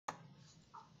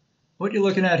What you're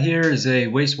looking at here is a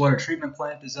wastewater treatment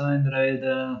plant design that I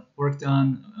had worked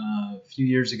on a few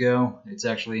years ago. It's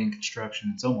actually in construction.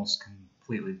 It's almost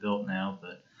completely built now,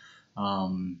 but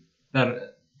about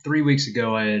 3 weeks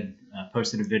ago I had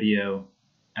posted a video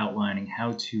outlining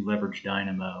how to leverage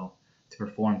Dynamo to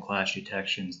perform clash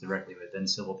detections directly within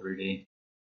Civil 3D.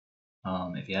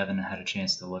 If you haven't had a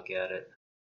chance to look at it,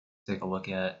 take a look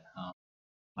at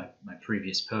my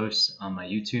previous posts on my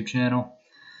YouTube channel.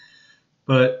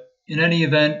 But in any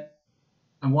event,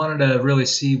 I wanted to really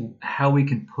see how we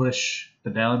can push the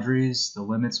boundaries, the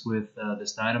limits with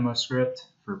this Dynamo script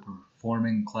for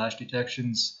performing clash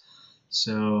detections.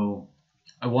 So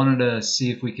I wanted to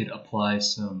see if we could apply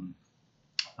some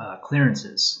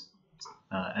clearances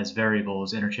as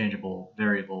variables, interchangeable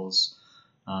variables,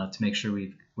 to make sure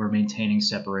we're maintaining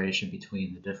separation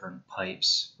between the different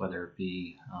pipes, whether it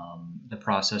be the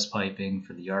process piping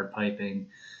for the yard piping,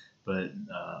 but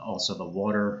also the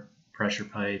water pressure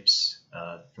pipes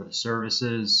for the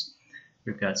services.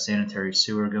 We've got sanitary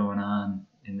sewer going on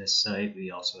in this site.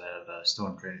 We also have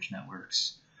storm drainage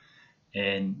networks.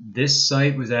 And this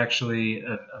site was actually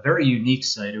a very unique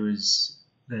site. It was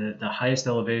the highest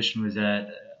elevation was at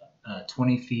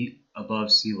 20 feet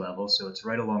above sea level, so it's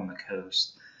right along the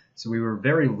coast. So we were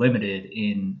very limited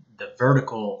in the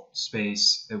vertical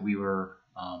space that we were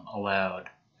allowed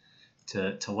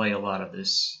to lay a lot of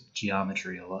this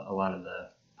geometry, a lot of the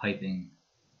piping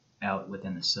out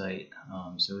within the site.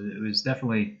 So it was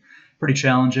definitely pretty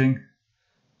challenging,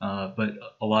 but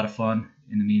a lot of fun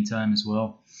in the meantime as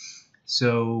well.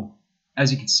 So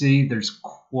as you can see, there's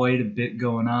quite a bit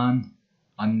going on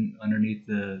underneath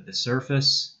the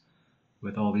surface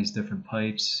with all these different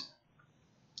pipes.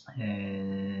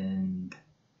 And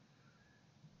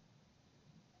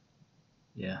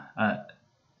yeah,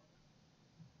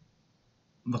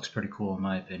 looks pretty cool in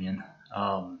my opinion.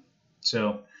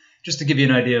 So just to give you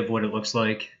an idea of what it looks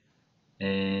like,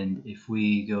 and if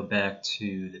we go back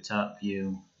to the top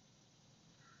view,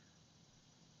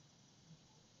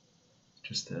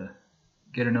 just to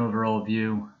get an overall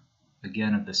view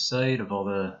again of the site, of all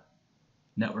the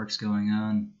networks going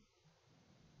on.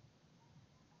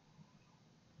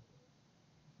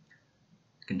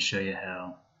 I can show you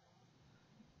how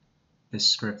this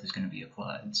script is going to be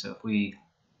applied. So if we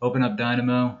open up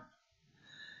Dynamo,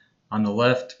 on the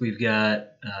left we've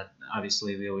got,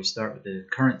 obviously we always start with the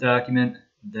current document,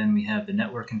 then we have the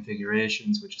network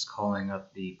configurations, which is calling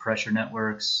up the pressure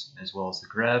networks as well as the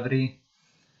gravity,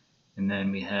 and then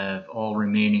we have all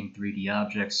remaining 3D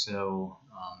objects. So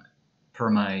per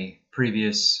my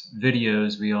previous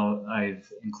videos,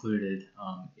 I've included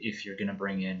if you're going to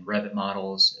bring in Revit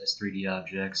models as 3D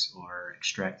objects or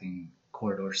extracting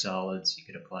corridor solids, you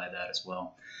could apply that as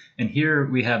well. And here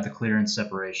we have the clearance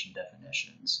separation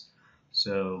definitions.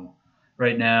 So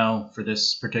right now for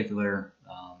this particular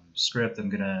script, I'm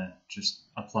going to just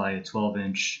apply a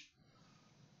 12-inch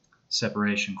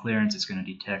separation clearance. It's going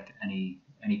to detect any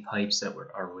pipes that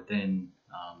are within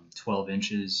 12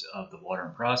 inches of the water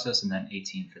and process, and then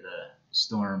 18 for the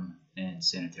storm and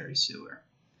sanitary sewer.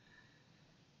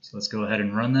 So let's go ahead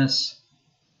and run this.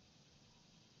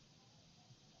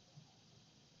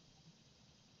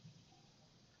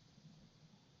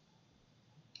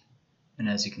 And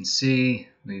as you can see,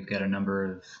 we've got a number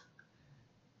of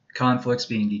conflicts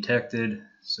being detected.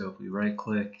 So if we right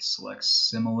click, select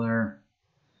similar,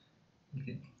 you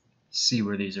can see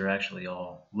where these are actually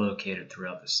all located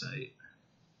throughout the site.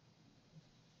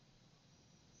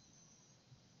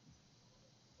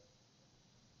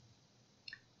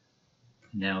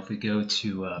 Now if we go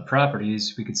to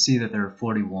properties, we can see that there are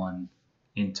 41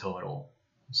 in total.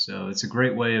 So it's a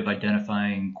great way of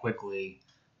identifying quickly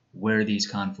where these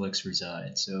conflicts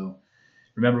reside. So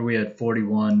remember, we had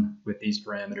 41 with these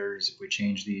parameters. If we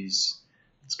change these,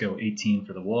 let's go 18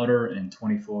 for the water and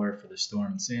 24 for the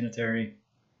storm and sanitary.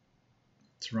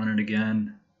 Let's run it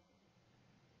again.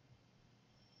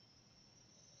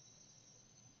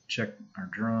 Check our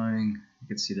drawing. You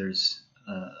can see there's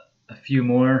a few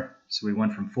more. So we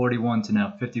went from 41 to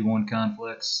now 51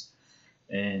 conflicts.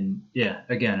 And yeah,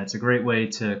 again, it's a great way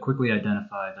to quickly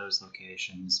identify those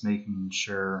locations, making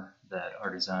sure that our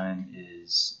design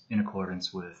is in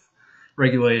accordance with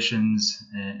regulations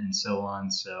and so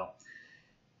on. So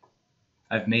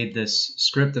I've made this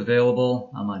script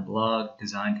available on my blog,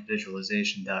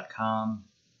 designtovisualization.com.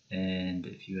 And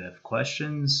if you have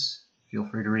questions, feel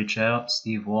free to reach out,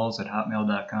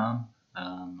 stevewalls@hotmail.com.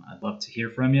 I'd love to hear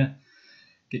from you.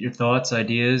 Get your thoughts,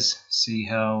 ideas, see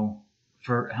how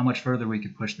much further we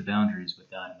could push the boundaries with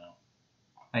Dynamo.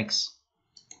 Thanks.